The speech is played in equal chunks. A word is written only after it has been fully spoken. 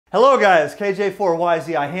Hello guys,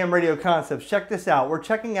 KJ4YZI, HamRadioConcepts. Check this out. We're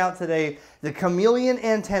checking out today the Chameleon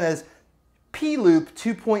Antennas P-Loop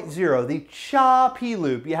 2.0, the CHA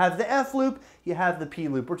P-Loop. You have the F-Loop, you have the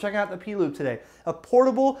P-Loop. We're checking out the P-Loop today. A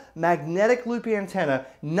portable magnetic loop antenna,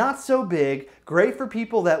 not so big, great for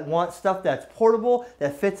people that want stuff that's portable,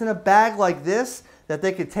 that fits in a bag like this, that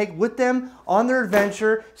they could take with them on their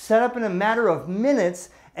adventure, set up in a matter of minutes.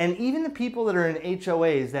 And even the people that are in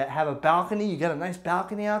HOAs that have a balcony, you got a nice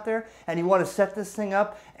balcony out there, and you want to set this thing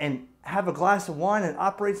up and have a glass of wine and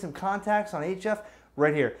operate some contacts on HF,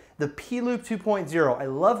 right here. The P-Loop 2.0. I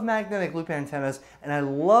love magnetic loop antennas, and I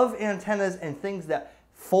love antennas and things that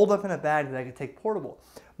fold up in a bag that I can take portable.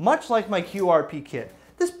 Much like my QRP kit.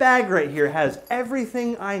 This bag right here has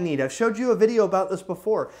everything I need. I've showed you a video about this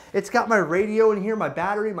before. It's got my radio in here, my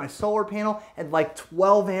battery, my solar panel, and like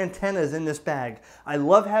 12 antennas in this bag. I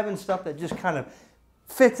love having stuff that just kind of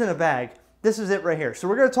fits in a bag. This is it right here. So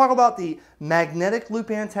we're going to talk about the magnetic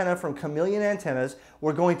loop antenna from Chameleon Antennas.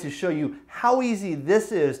 We're going to show you how easy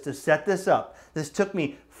this is to set this up. This took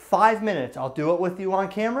me 5 minutes. I'll do it with you on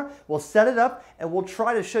camera. We'll set it up and we'll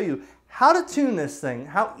try to show you how to tune this thing,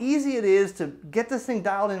 how easy it is to get this thing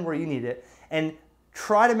dialed in where you need it, and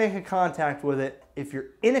try to make a contact with it if you're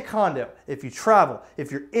in a condo, if you travel,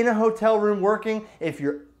 if you're in a hotel room working, if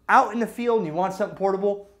you're out in the field and you want something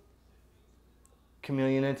portable.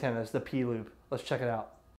 Chameleon Antennas, the P-Loop. Let's check it out.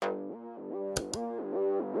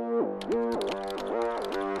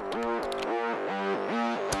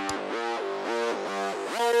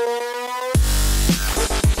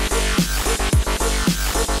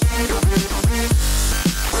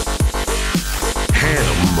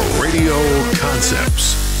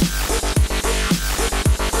 HamRadioConcepts.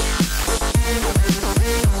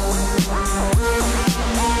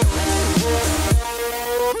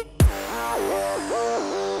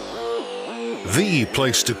 The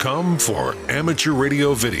place to come for amateur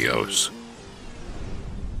radio videos.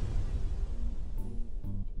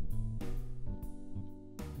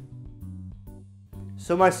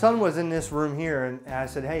 So my son was in this room here, and I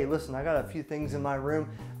said, hey, listen, I got a few things in my room.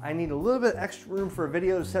 I need a little bit extra room for a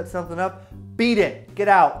video to set something up. Beat it, get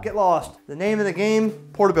out, get lost. The name of the game,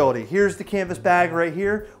 portability. Here's the canvas bag right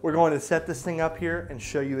here. We're going to set this thing up here and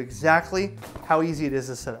show you exactly how easy it is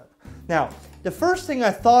to set up. Now, the first thing I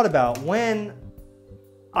thought about when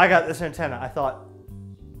I got this antenna, I thought,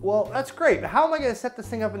 well, that's great, but how am I gonna set this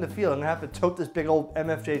thing up in the field? I'm gonna have to tote this big old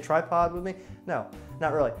MFJ tripod with me? No,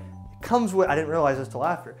 not really. Comes with, I didn't realize this till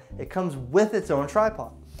after, it comes with its own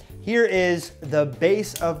tripod. Here is the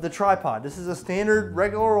base of the tripod. This is a standard,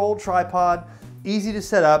 regular old tripod, easy to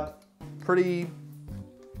set up, pretty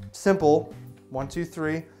simple. 1, 2,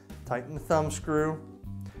 3, tighten the thumb screw.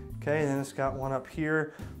 Okay, and then it's got one up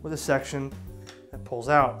here with a section that pulls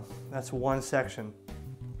out. That's one section.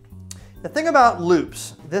 The thing about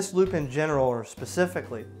loops, this loop in general or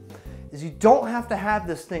specifically, is you don't have to have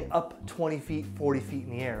this thing up 20 feet, 40 feet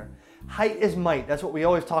in the air. Height is might, that's what we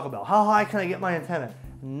always talk about. How high can I get my antenna?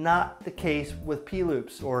 Not the case with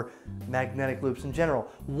P-loops or magnetic loops in general.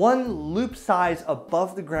 One loop size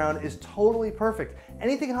above the ground is totally perfect.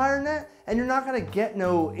 Anything higher than that, and you're not gonna get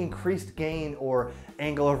no increased gain or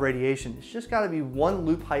angle of radiation. It's just gotta be one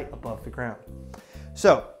loop height above the ground.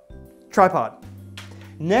 So, tripod.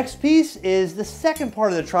 Next piece is the second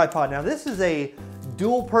part of the tripod. Now this is a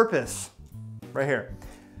dual purpose right here.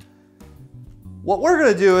 What we're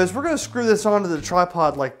gonna do is we're gonna screw this onto the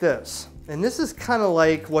tripod like this. And this is kind of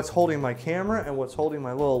like what's holding my camera and what's holding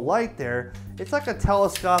my little light there. It's like a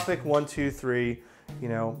telescopic 1, 2, 3, you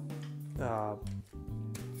know,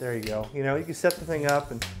 there you go. You know, you can set the thing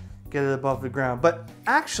up and get it above the ground. But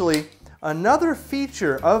actually, another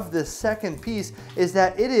feature of this second piece is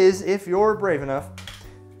that it is, if you're brave enough,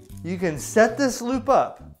 you can set this loop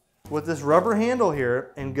up with this rubber handle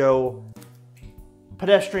here and go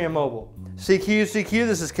pedestrian mobile. CQ, CQ,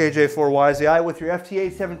 this is KJ4YZI with your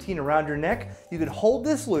FT817 around your neck. You could hold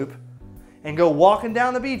this loop and go walking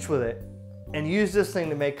down the beach with it and use this thing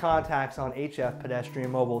to make contacts on HF pedestrian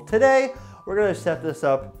mobile. Today, we're gonna set this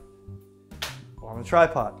up on the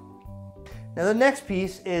tripod. Now the next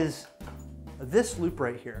piece is this loop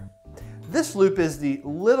right here. This loop is the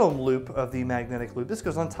little loop of the magnetic loop. This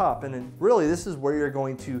goes on top, and then really this is where you're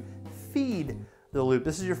going to feed the loop.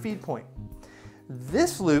 This is your feed point.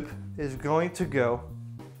 This loop is going to go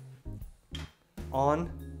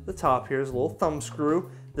on the top here. There's a little thumb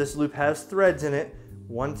screw. This loop has threads in it.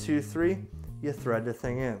 1, 2, 3, you thread the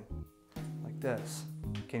thing in like this.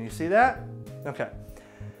 Can you see that? Okay.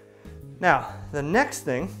 Now, the next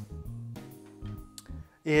thing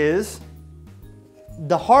is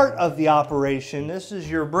the heart of the operation. This is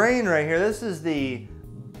your brain right here. This is the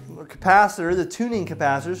capacitor, the tuning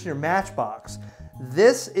capacitor, so your matchbox.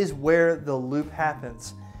 This is where the loop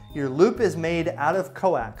happens. Your loop is made out of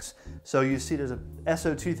coax. So you see there's a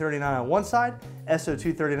SO239 on one side,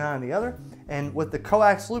 SO239 on the other, and with the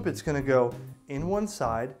coax loop, it's going to go in one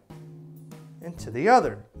side and to the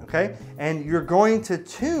other, okay? And you're going to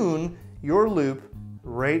tune your loop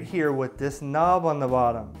right here with this knob on the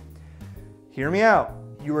bottom. Hear me out.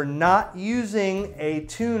 You are not using a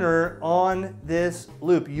tuner on this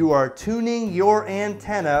loop. You are tuning your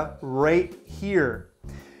antenna right here.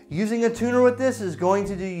 Using a tuner with this is going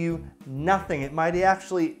to do you nothing. It might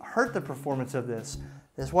actually hurt the performance of this.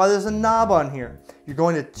 That's why there's a knob on here. You're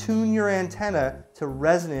going to tune your antenna to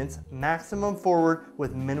resonance, maximum forward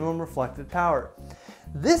with minimum reflected power.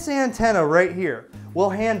 This antenna right here will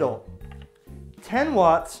handle 10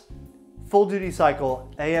 watts, full duty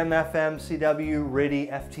cycle, AM, FM, CW, RIDI,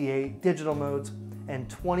 FT8, digital modes, and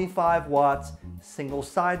 25 watts single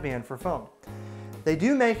sideband for phone. They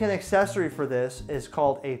do make an accessory for this. It's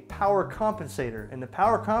called a power compensator, and the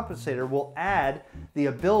power compensator will add the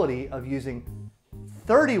ability of using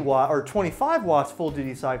 30 watt or 25 watts full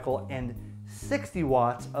duty cycle and 60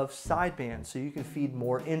 watts of sideband, so you can feed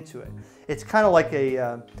more into it. It's kind of like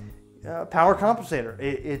a power compensator.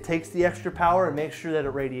 It takes the extra power and makes sure that it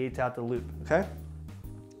radiates out the loop, okay?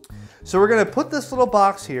 So we're going to put this little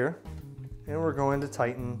box here, and we're going to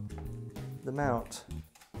tighten the mount.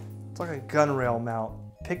 It's like a gun rail mount.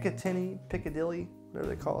 Piccadilly,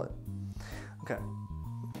 whatever they call it. Okay,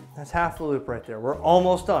 that's half the loop right there. We're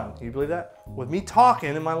almost done. Can you believe that? With me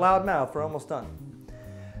talking in my loud mouth, we're almost done.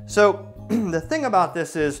 So the thing about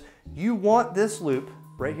this is you want this loop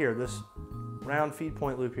right here, this round feed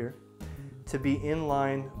point loop here, to be in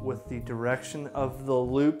line with the direction of the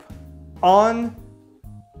loop on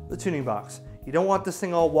the tuning box. You don't want this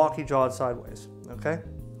thing all walkie-jawed sideways, okay?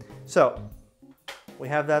 So we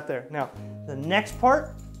have that there. Now, the next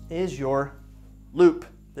part is your loop.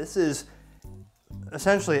 This is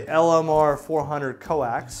essentially LMR 400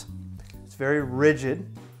 coax. It's very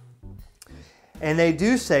rigid. And they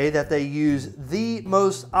do say that they use the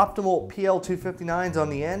most optimal PL259s on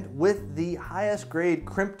the end with the highest grade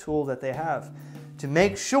crimp tool that they have to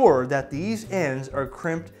make sure that these ends are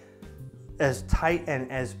crimped as tight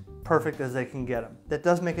and as perfect as they can get them. That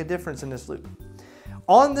does make a difference in this loop.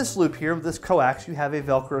 On this loop here, with this coax, you have a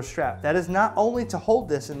Velcro strap. That is not only to hold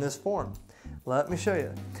this in this form. Let me show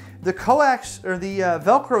you. The coax, or the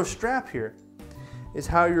Velcro strap here, is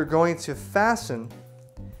how you're going to fasten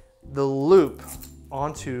the loop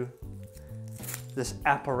onto this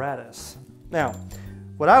apparatus. Now,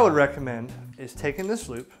 what I would recommend is taking this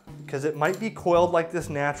loop, because it might be coiled like this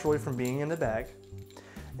naturally from being in the bag,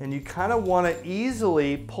 and you kind of want to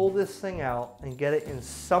easily pull this thing out and get it in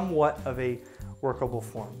somewhat of a workable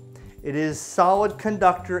form. It is solid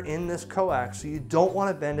conductor in this coax, so you don't want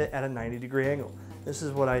to bend it at a 90-degree angle. This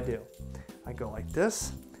is what I do. I go like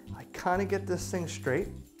this. I kind of get this thing straight.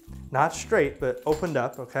 Not straight, but opened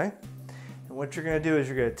up, okay? And what you're going to do is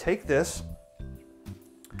you're going to take this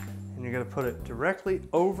and you're going to put it directly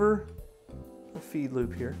over the feed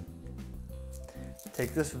loop here.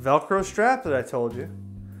 Take this Velcro strap that I told you,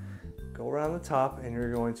 go around the top, and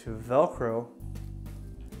you're going to Velcro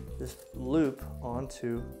this loop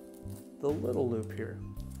onto the little loop here.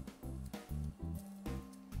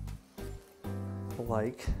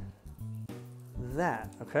 Like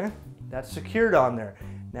that, okay? That's secured on there.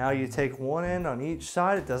 Now you take one end on each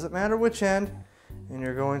side, it doesn't matter which end, and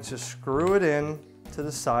you're going to screw it in to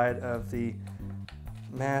the side of the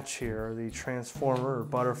match here, or the transformer or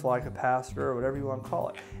butterfly capacitor, or whatever you want to call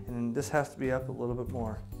it. And this has to be up a little bit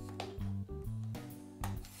more.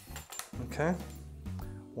 Okay,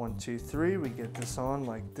 1, 2, 3, we get this on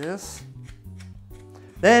like this.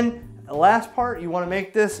 Then the last part, you want to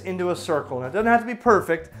make this into a circle. Now it doesn't have to be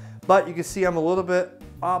perfect, but you can see I'm a little bit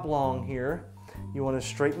oblong here. You want to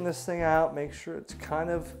straighten this thing out, make sure it's kind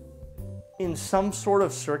of in some sort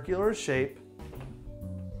of circular shape.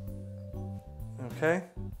 Okay,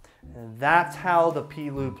 and that's how the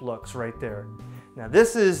P-loop looks right there. Now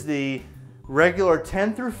this is the regular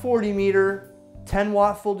 10 through 40 meter, 10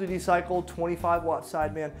 watt full duty cycle, 25 watt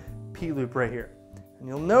sideband P-loop right here. And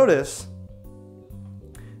you'll notice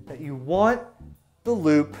that you want the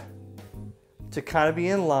loop to kind of be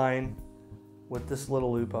in line with this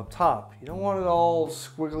little loop up top. You don't want it all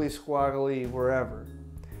squiggly squaggly wherever.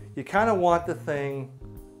 You kind of want the thing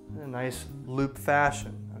in a nice loop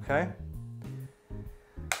fashion, okay?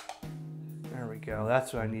 There we go,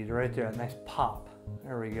 that's what I needed right there, a nice pop.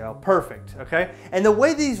 There we go, perfect, okay? And the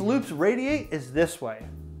way these loops radiate is this way.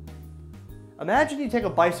 Imagine you take a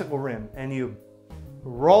bicycle rim and you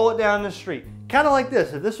roll it down the street. Kind of like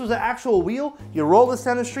this. If this was an actual wheel, you roll this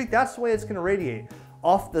down the street, that's the way it's going to radiate.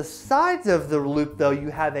 Off the sides of the loop though, you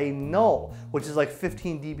have a null, which is like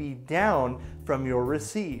 15 dB down from your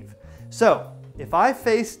receive. So if I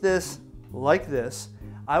face this like this,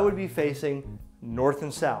 I would be facing north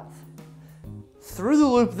and south. Through the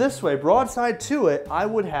loop this way, broadside to it, I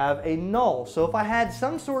would have a null. So if I had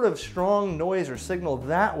some sort of strong noise or signal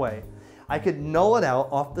that way, I could null it out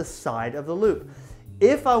off the side of the loop.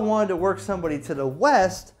 If I wanted to work somebody to the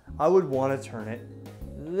west, I would want to turn it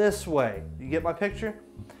this way. You get my picture?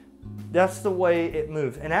 That's the way it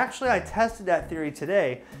moves. And actually I tested that theory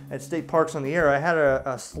today at State Parks on the Air. I had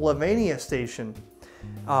a Slovenia station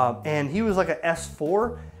and he was like a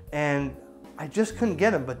S4 and I just couldn't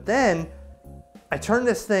get him. But then I turned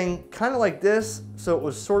this thing kind of like this, so it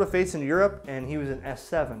was sort of facing Europe, and he was an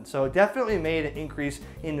S7. So it definitely made an increase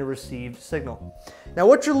in the received signal. Now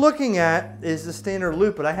what you're looking at is the standard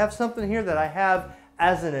loop, but I have something here that I have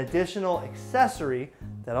as an additional accessory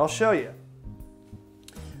that I'll show you.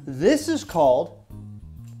 This is called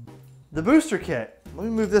the booster kit. Let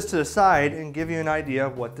me move this to the side and give you an idea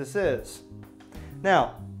of what this is.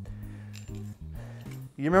 Now,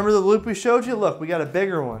 you remember the loop we showed you? Look, we got a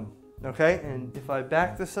bigger one. Okay, and if I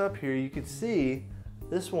back this up here, you can see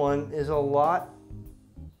this one is a lot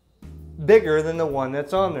bigger than the one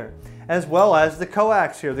that's on there, as well as the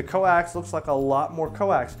coax here. The coax looks like a lot more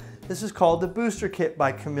coax. This is called the booster kit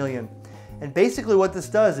by Chameleon. And basically what this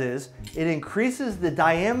does is it increases the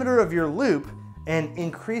diameter of your loop and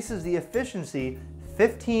increases the efficiency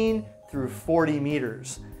 15 through 40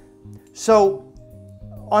 meters. So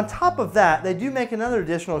on top of that, they do make another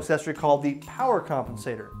additional accessory called the power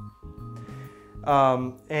compensator.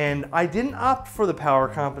 And I didn't opt for the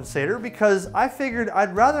power compensator because I figured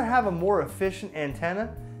I'd rather have a more efficient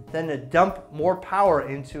antenna than to dump more power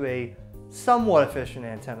into a somewhat efficient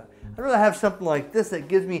antenna. I'd rather have something like this that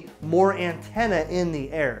gives me more antenna in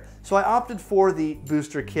the air. So I opted for the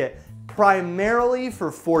booster kit primarily for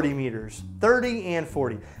 40 meters, 30 and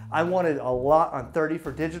 40. I wanted a lot on 30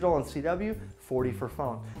 for digital and CW, 40 for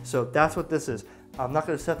phone. So that's what this is. I'm not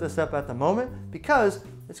going to set this up at the moment because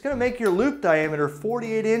it's going to make your loop diameter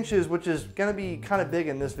 48 inches, which is going to be kind of big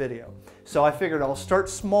in this video. So I figured I'll start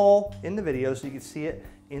small in the video so you can see it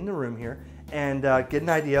in the room here and get an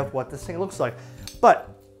idea of what this thing looks like.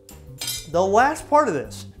 But the last part of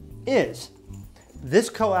this is this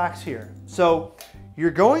coax here. So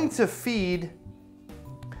you're going to feed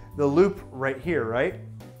the loop right here, right?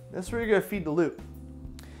 That's where you're going to feed the loop.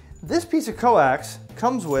 This piece of coax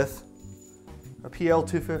comes with a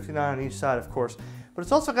PL259 on each side, of course, but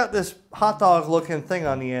it's also got this hot dog looking thing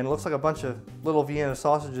on the end. It looks like a bunch of little Vienna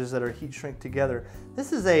sausages that are heat shrink together.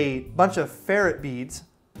 This is a bunch of ferrite beads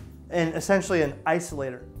and essentially an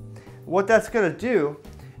isolator. What that's going to do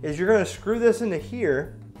is you're going to screw this into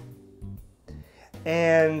here,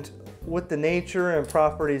 and with the nature and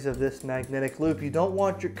properties of this magnetic loop, you don't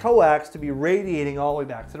want your coax to be radiating all the way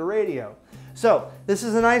back to the radio. So this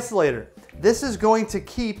is an isolator. This is going to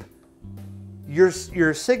keep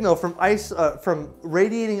your signal from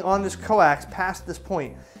radiating on this coax past this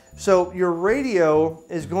point. So your radio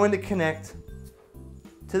is going to connect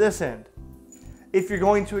to this end. If you're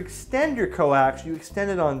going to extend your coax, you extend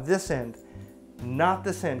it on this end, not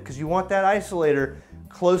this end, because you want that isolator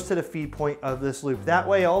close to the feed point of this loop. That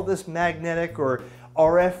way all this magnetic or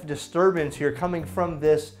RF disturbance here coming from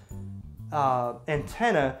this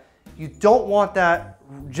antenna, you don't want that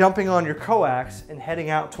jumping on your coax and heading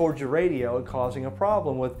out towards your radio and causing a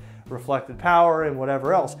problem with reflected power and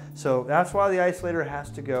whatever else. So that's why the isolator has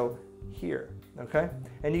to go here, okay?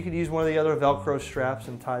 And you could use one of the other Velcro straps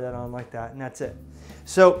and tie that on like that, and that's it.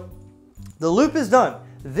 So the loop is done.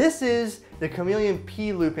 This is the Chameleon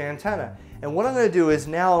P loop antenna. And what I'm going to do is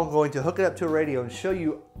now I'm going to hook it up to a radio and show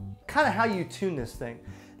you kind of how you tune this thing.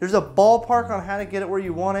 There's a ballpark on how to get it where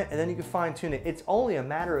you want it, and then you can fine tune it. It's only a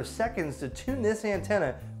matter of seconds to tune this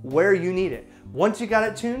antenna where you need it. Once you got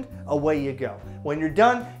it tuned, away you go. When you're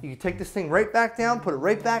done, you can take this thing right back down, put it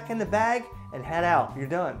right back in the bag, and head out. You're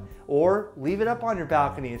done. Or leave it up on your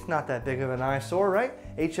balcony. It's not that big of an eyesore, right?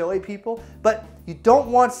 HOA people. But you don't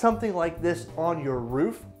want something like this on your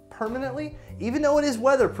roof permanently, even though it is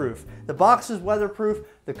weatherproof. The box is weatherproof,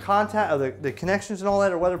 the the connections and all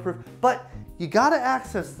that are weatherproof, but you gotta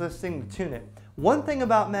access this thing to tune it. One thing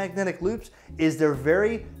about magnetic loops is they're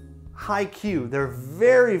very high Q. They're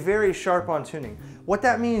very, very sharp on tuning. What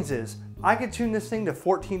that means is I could tune this thing to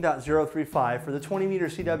 14.035 for the 20 meter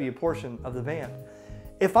CW portion of the band.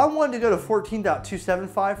 If I wanted to go to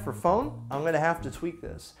 14.275 for phone, I'm going to have to tweak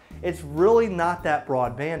this. It's really not that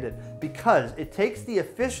broad banded because it takes the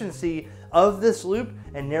efficiency of this loop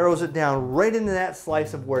and narrows it down right into that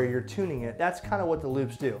slice of where you're tuning it. That's kind of what the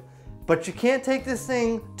loops do. But you can't take this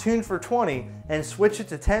thing tuned for 20 and switch it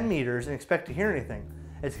to 10 meters and expect to hear anything.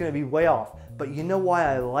 It's going to be way off. But you know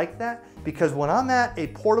why I like that? Because when I'm at a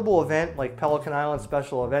portable event like Pelican Island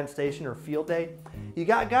Special Event Station or Field Day, you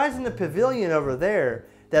got guys in the pavilion over there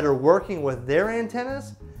that are working with their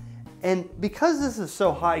antennas. And because this is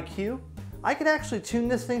so high Q, I could actually tune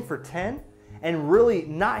this thing for 10 and really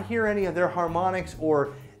not hear any of their harmonics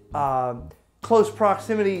or close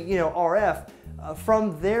proximity, RF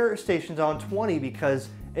from their stations on 20, because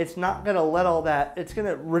it's not going to let all that, it's going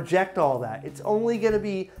to reject all that. It's only going to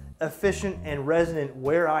be efficient and resonant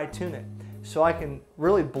where I tune it. So I can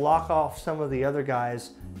really block off some of the other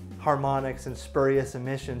guys' harmonics and spurious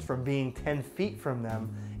emissions from being 10 feet from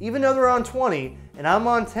them. Even though they're on 20 and I'm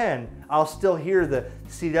on 10, I'll still hear the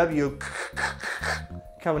CW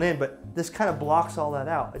coming in, but this kind of blocks all that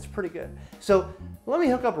out. It's pretty good. So let me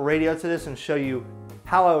hook up a radio to this and show you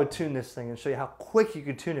how I would tune this thing and show you how quick you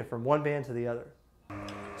could tune it from one band to the other.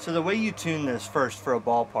 So the way you tune this first for a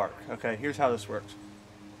ballpark, okay, here's how this works.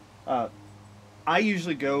 I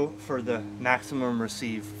usually go for the maximum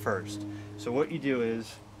receive first. So what you do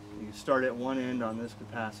is you start at one end on this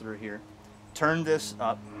capacitor here, turn this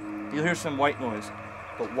up, you'll hear some white noise,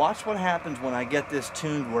 but watch what happens when I get this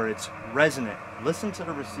tuned where it's resonant. Listen to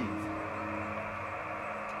the receive.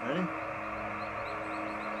 Ready?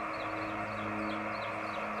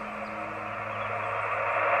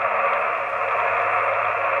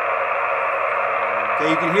 Okay,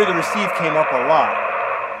 you can hear the receive came up a lot.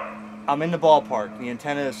 I'm in the ballpark. The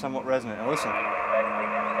antenna is somewhat resonant. Now listen.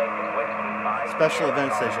 Special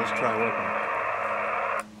event station. Let's try working.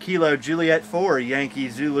 Kilo Juliet 4, Yankee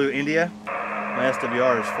Zulu India. My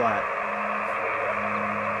SWR is flat.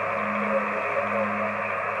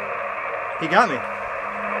 He got me.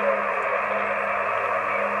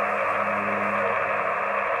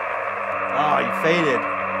 Oh, you faded.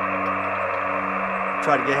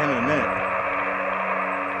 Try to get him in a minute.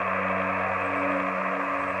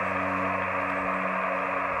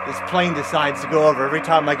 This plane decides to go over every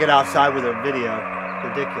time I get outside with a video.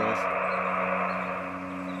 Ridiculous.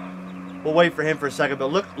 We'll wait for him for a second,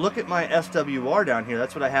 but look at my SWR down here.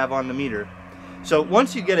 That's what I have on the meter. So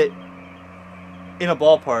once you get it in a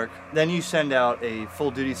ballpark, then you send out a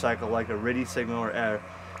full duty cycle like a RIDI signal or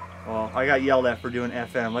well, I got yelled at for doing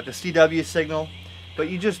FM, like a CW signal, but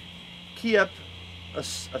you just key up a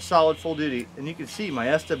solid full duty, and you can see my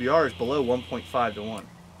SWR is below 1.5 to 1.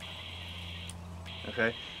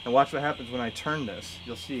 Okay, and watch what happens when I turn this.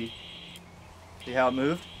 You'll see how it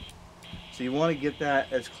moved? So you want to get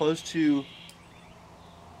that as close to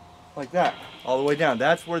like that, all the way down.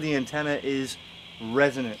 That's where the antenna is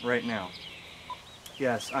resonant right now.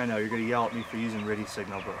 Yes, I know, you're going to yell at me for using RIDI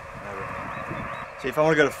signal, but whatever. So if I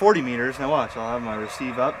want to go to 40 meters, now watch, I'll have my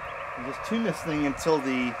receive up and just tune this thing until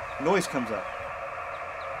the noise comes up.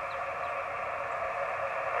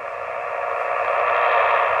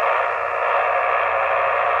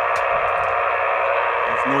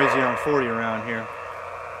 It's noisy on 40 around here.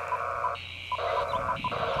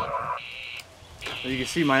 You can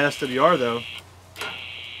see my SWR though,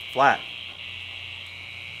 flat.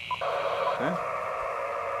 Okay.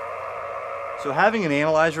 So having an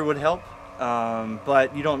analyzer would help,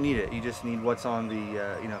 but you don't need it. You just need what's on the,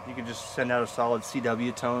 you can just send out a solid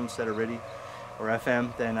CW tone instead of RIDI or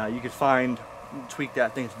FM. Then you could tweak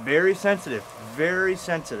that thing. It's very sensitive, very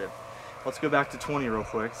sensitive. Let's go back to 20 real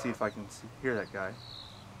quick, see if I can hear that guy.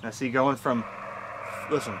 Now see, going from,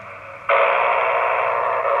 listen,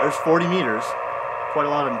 there's 40 meters. Quite a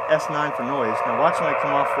lot of S9 for noise. Now watch when I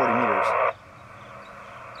come off 40 meters.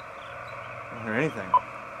 I don't hear anything.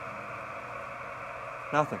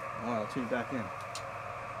 Nothing. Well, I'll tune it back in.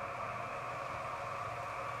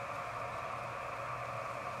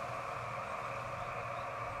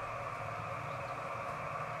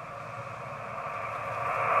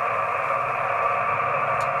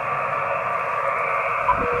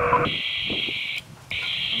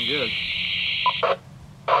 I'm good.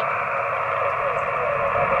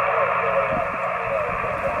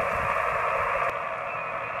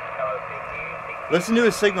 Listen to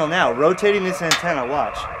his signal now. Rotating this antenna,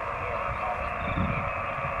 watch.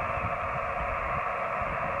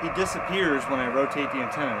 He disappears when I rotate the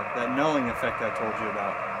antenna, that nulling effect I told you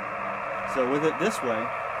about. So with it this way,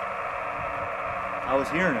 I was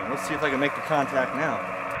hearing him. Let's see if I can make the contact now.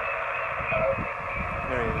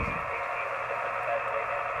 There he is.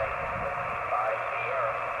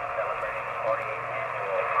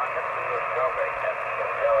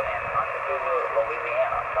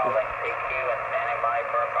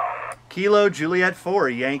 Kilo Juliet 4,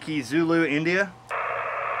 Yankee Zulu India. The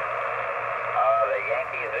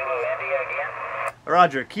Yankee Zulu India again.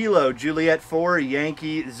 Roger, Kilo Juliet 4,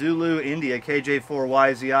 Yankee Zulu India,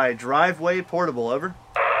 KJ4YZI, driveway portable, over.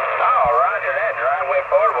 Oh, roger that. Driveway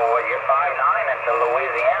portable. Well, you're 5'9" into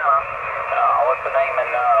Louisiana. What's the name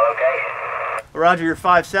and location? Roger, you're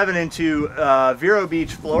 5'7" into Vero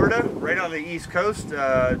Beach, Florida, right on the East Coast.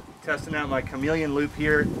 Testing out my chameleon loop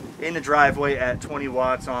here in the driveway at 20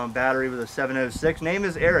 watts on battery with a 706. Name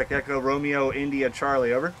is Eric, Echo Romeo India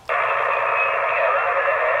Charlie, over.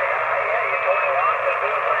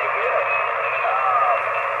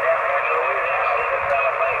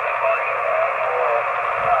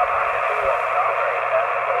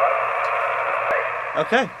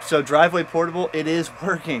 Okay, so driveway portable, it is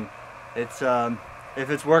working. It's if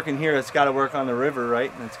it's working here, it's got to work on the river,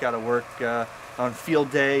 right? And it's got to work on field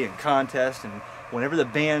day and contest, and whenever the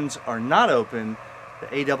bands are not open, the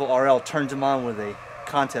ARRL turns them on with a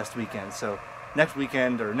contest weekend. So next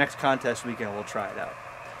weekend or next contest weekend, we'll try it out.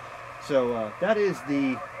 So that is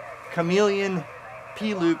the chameleon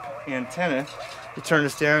P-loop antenna. You turn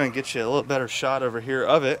this down and get you a little better shot over here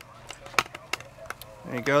of it.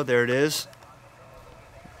 There you go, there it is.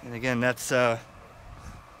 And again, that's a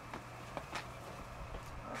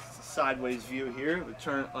sideways view here. We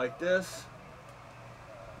turn it like this.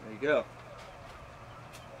 There you go.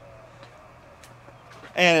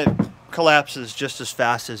 And it collapses just as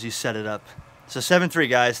fast as you set it up. So 7.3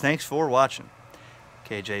 guys, thanks for watching.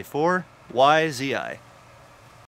 KJ4YZI.